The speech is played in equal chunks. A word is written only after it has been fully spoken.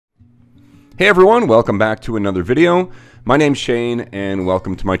Hey everyone, welcome back to another video. My name's Shane and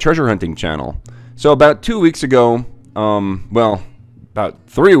welcome to my treasure hunting channel. So about 2 weeks ago, about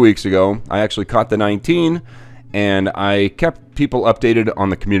 3 weeks ago, I actually caught the 19 and I kept people updated on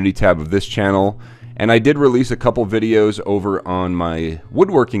the community tab of this channel, and I did release a couple videos over on my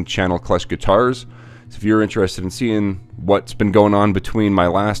woodworking channel, Klesh Guitars. So if you're interested in seeing what's been going on between my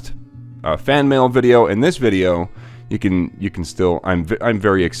last fan mail video and this video, you can still, I'm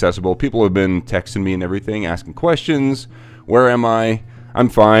very accessible. People have been texting me and everything, asking questions. Where am I? I'm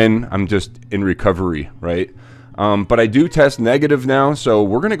fine. I'm just in recovery, right? But I do test negative now, so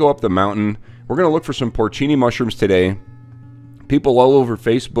we're gonna go up the mountain. We're gonna look for some porcini mushrooms today. People all over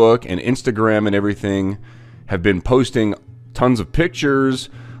Facebook and Instagram and everything have been posting tons of pictures.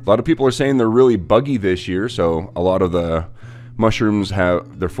 A lot of people are saying they're really buggy this year, so a lot of the mushrooms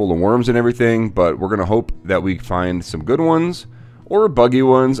they're full of worms and everything, but we're gonna hope that we find some good ones or buggy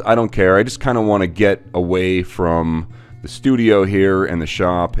ones. I don't care. I just kind of want to get away from the studio here and the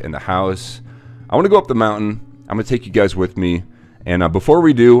shop and the house. I want to go up the mountain. I'm gonna take you guys with me, and before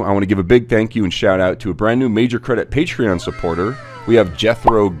we do, I want to give a big thank you and shout out to a brand new Major Credit Patreon supporter. We have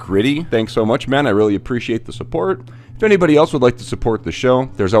Jethro Gritty. Thanks so much, man. I really appreciate the support. If anybody else would like to support the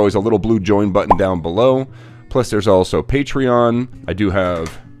show, there's always a little blue join button down below. Plus, there's also Patreon. I do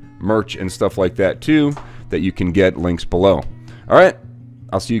have merch and stuff like that too that you can get, links below. All right,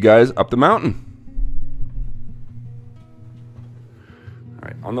 I'll see you guys up the mountain. All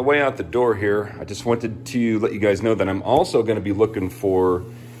right, on the way out the door here, I just wanted to let you guys know that I'm also going to be looking for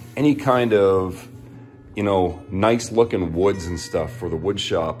any kind of, you know, nice looking woods and stuff for the wood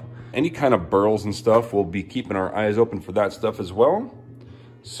shop. Any kind of burls and stuff. We'll be keeping our eyes open for that stuff as well.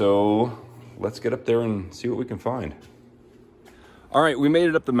 So let's get up there and see what we can find. All right, we made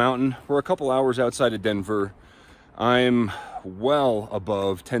it up the mountain. We're a couple hours outside of Denver. I'm well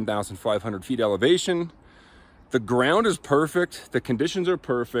above 10,500 feet elevation. The ground is perfect. The conditions are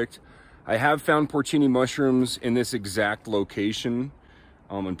perfect. I have found porcini mushrooms in this exact location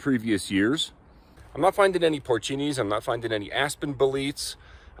in previous years. I'm not finding any porcinis. I'm not finding any aspen boletes.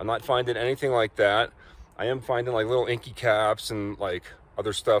 I'm not finding anything like that. I am finding like little inky caps and like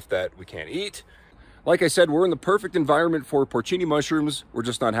other stuff that we can't eat. Like I said, we're in the perfect environment for porcini mushrooms. We're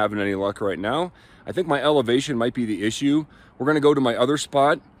just not having any luck right now. I think my elevation might be the issue. We're gonna go to my other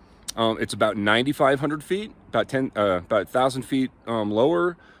spot. It's about 9,500 feet, about 1,000 feet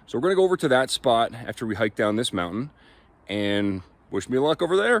lower. So we're gonna go over to that spot after we hike down this mountain, and wish me luck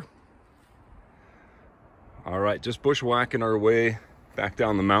over there. All right, just bushwhacking our way back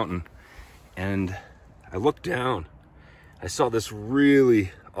down the mountain, and I looked down. I saw this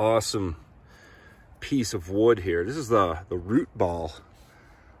really awesome piece of wood here. This is the root ball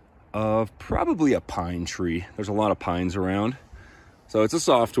of probably a pine tree. There's a lot of pines around. So it's a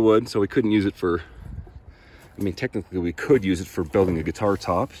softwood, so we couldn't use it for, I mean, technically we could use it for building a guitar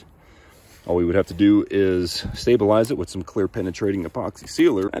top. All we would have to do is stabilize it with some clear penetrating epoxy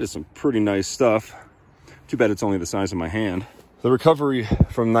sealer. That is some pretty nice stuff. Too bad it's only the size of my hand. The recovery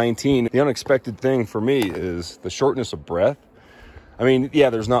from 19, the unexpected thing for me is the shortness of breath. I mean,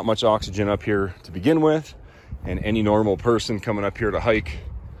 yeah, there's not much oxygen up here to begin with, and any normal person coming up here to hike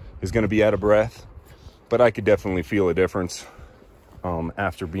is going to be out of breath, but I could definitely feel a difference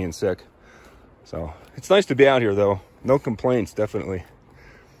after being sick. So it's nice to be out here though. No complaints, definitely.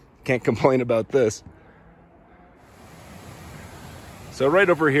 Can't complain about this. So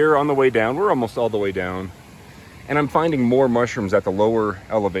right over here on the way down, we're almost all the way down, and I'm finding more mushrooms at the lower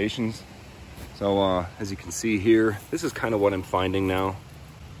elevations. So as you can see here, this is kind of what I'm finding now.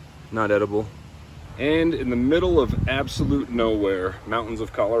 Not edible. And in the middle of absolute nowhere, mountains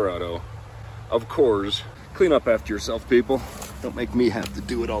of Colorado, of course, clean up after yourself, people. Don't make me have to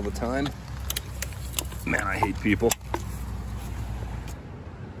do it all the time. Man, I hate people.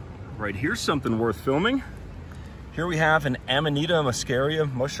 Right, here's something worth filming. Here we have an Amanita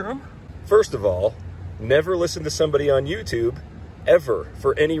muscaria mushroom. First of all, never listen to somebody on YouTube ever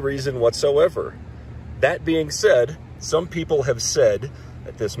for any reason whatsoever. That being said, some people have said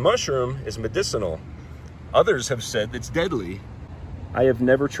that this mushroom is medicinal. Others have said it's deadly. I have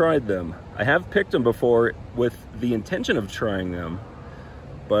never tried them. I have picked them before with the intention of trying them,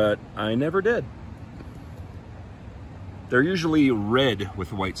 but I never did. They're usually red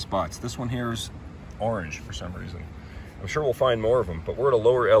with white spots. This one here is orange for some reason. I'm sure we'll find more of them, but we're at a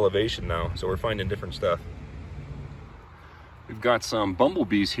lower elevation now, so we're finding different stuff. We've got some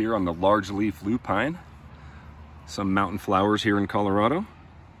bumblebees here on the large leaf lupine. Some mountain flowers here in Colorado.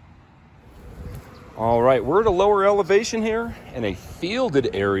 All right, we're at a lower elevation here in a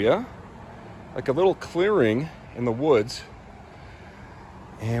fielded area, like a little clearing in the woods.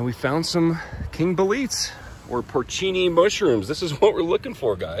 And we found some King Boletes, or Porcini mushrooms. This is what we're looking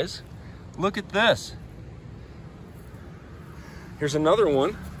for, guys. Look at this. Here's another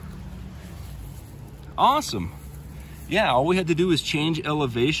one. Awesome. Yeah, all we had to do is change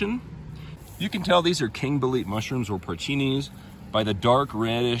elevation. You can tell these are King Bolete mushrooms, or Porcinis, by the dark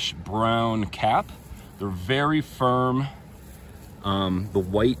reddish brown cap. They're very firm. The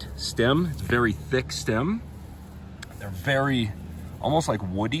white stem, it's a very thick stem. They're very, almost like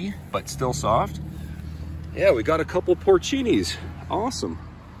woody, but still soft. Yeah, we got a couple Porcinis. Awesome.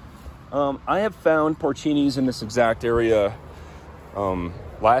 I have found Porcinis in this exact area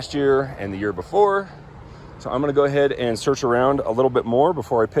last year and the year before. So I'm gonna go ahead and search around a little bit more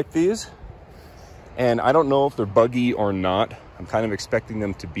before I pick these. And I don't know if they're buggy or not. I'm kind of expecting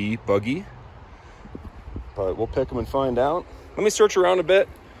them to be buggy, but we'll pick them and find out. Let me search around a bit.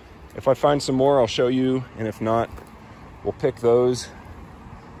 If I find some more, I'll show you. And if not, we'll pick those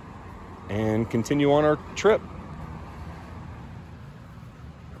and continue on our trip.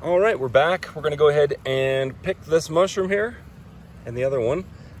 All right, we're back. We're gonna go ahead and pick this mushroom here and the other one.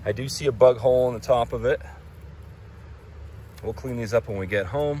 I do see a bug hole in the top of it. We'll clean these up when we get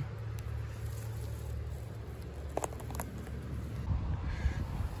home.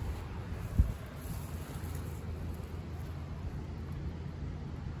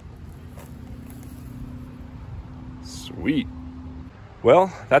 Sweet.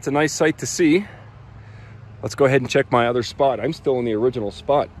 Well, that's a nice sight to see. Let's go ahead and check my other spot. I'm still in the original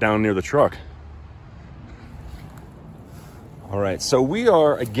spot down near the truck. All right, so we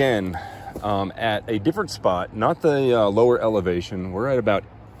are again at a different spot, not the lower elevation. We're at about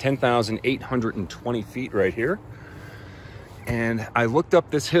 10,820 feet right here. And I looked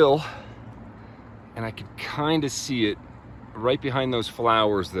up this hill and I could kind of see it right behind those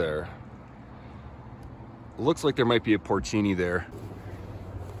flowers there. Looks like there might be a Porcini there.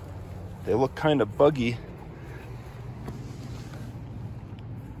 They look kind of buggy.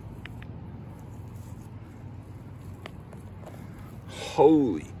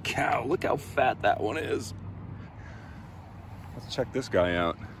 Holy cow, look how fat that one is. Let's check this guy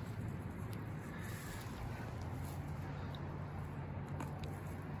out.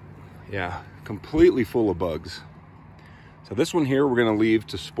 Yeah, completely full of bugs. So this one here we're gonna leave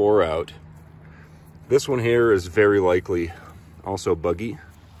to spore out. This one here is very likely also buggy.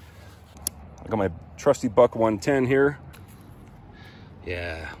 I got my trusty buck 110 here.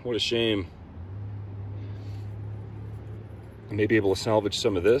 Yeah, what a shame. I may be able to salvage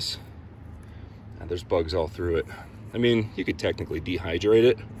some of this. There's bugs all through it. I mean, you could technically dehydrate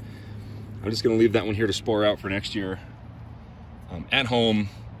it. I'm just gonna leave that one here to spore out for next year. At home,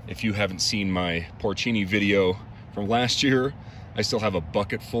 if you haven't seen my Porcini video from last year, I still have a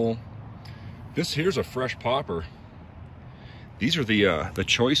bucket full. This here's a fresh popper. These are the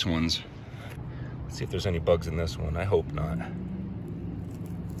choice ones. Let's see if there's any bugs in this one. I hope not.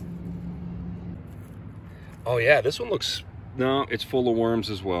 Oh yeah, this one looks, no, it's full of worms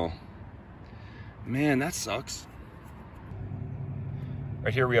as well. Man, that sucks.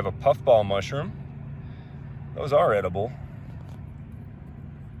 Right here we have a puffball mushroom. Those are edible.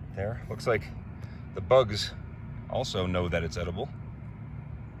 There, looks like the bugs also know that it's edible.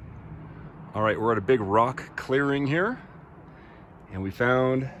 All right, we're at a big rock clearing here, and we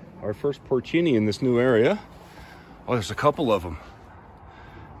found our first Porcini in this new area. Oh, there's a couple of them.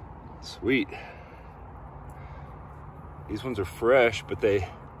 Sweet. These ones are fresh, but they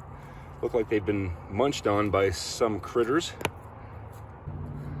look like they've been munched on by some critters.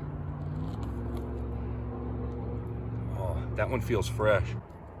 Oh, that one feels fresh.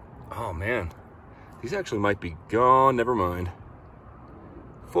 Oh man, these actually might be gone, never mind.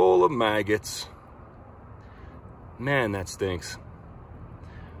 Full of maggots. Man, that stinks.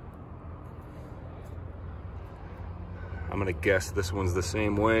 I'm gonna guess this one's the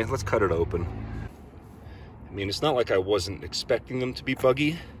same way. Let's cut it open. I mean, it's not like I wasn't expecting them to be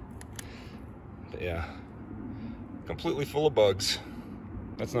buggy, but yeah, completely full of bugs.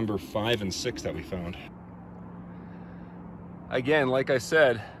 That's number 5 and 6 that we found. Again, like I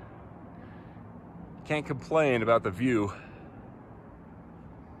said, can't complain about the view.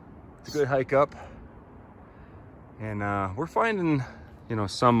 It's a good hike up, and we're finding, you know,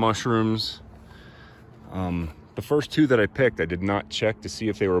 some mushrooms. The first 2 that I picked, I did not check to see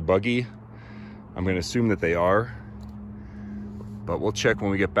if they were buggy. I'm gonna assume that they are, but we'll check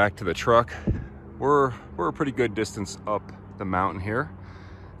when we get back to the truck. We're a pretty good distance up the mountain here.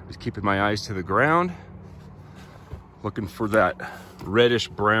 Just keeping my eyes to the ground, looking for that reddish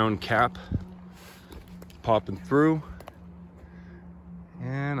brown cap popping through,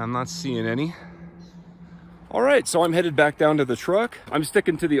 and I'm not seeing any. Alright, so I'm headed back down to the truck. I'm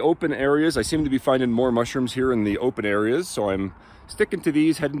sticking to the open areas. I seem to be finding more mushrooms here in the open areas, so I'm sticking to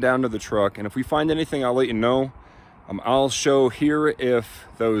these, heading down to the truck. And if we find anything, I'll let you know. I'll show here if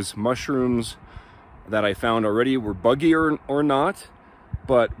those mushrooms that I found already were buggy or not.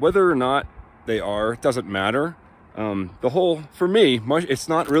 But whether or not they are, it doesn't matter. For me, it's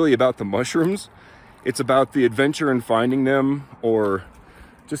not really about the mushrooms. It's about the adventure in finding them, or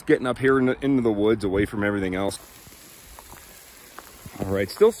just getting up here into the woods away from everything else. All right,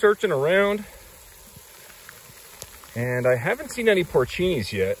 still searching around. And I haven't seen any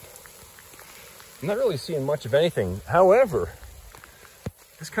porcinis yet. I'm not really seeing much of anything. However,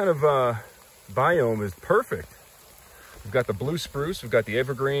 this kind of biome is perfect. We've got the blue spruce, we've got the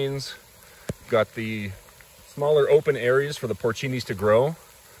evergreens, we've got the smaller open areas for the porcinis to grow.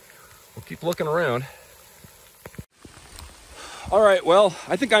 We'll keep looking around. All right, well,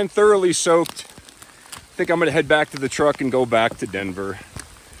 I think I'm thoroughly soaked. I think I'm gonna head back to the truck and go back to Denver.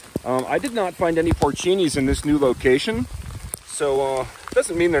 I did not find any porcinis in this new location, so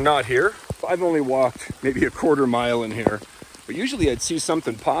doesn't mean they're not here. I've only walked maybe a quarter mile in here, but usually I'd see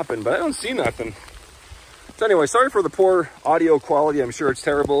something popping, but I don't see nothing. So anyway, sorry for the poor audio quality. I'm sure it's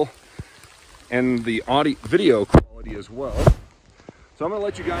terrible, and the video quality as well. So I'm gonna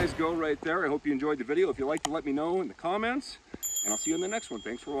let you guys go right there. I hope you enjoyed the video. If you like to, let me know in the comments, and I'll see you in the next one.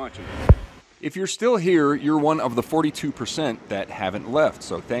 Thanks for watching. If you're still here, you're one of the 42% that haven't left,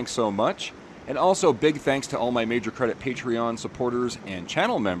 so thanks so much. And also big thanks to all my Major Credit Patreon supporters and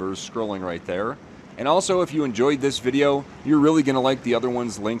channel members scrolling right there. And also, if you enjoyed this video, you're really gonna like the other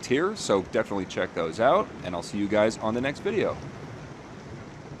ones linked here, so definitely check those out, and I'll see you guys on the next video.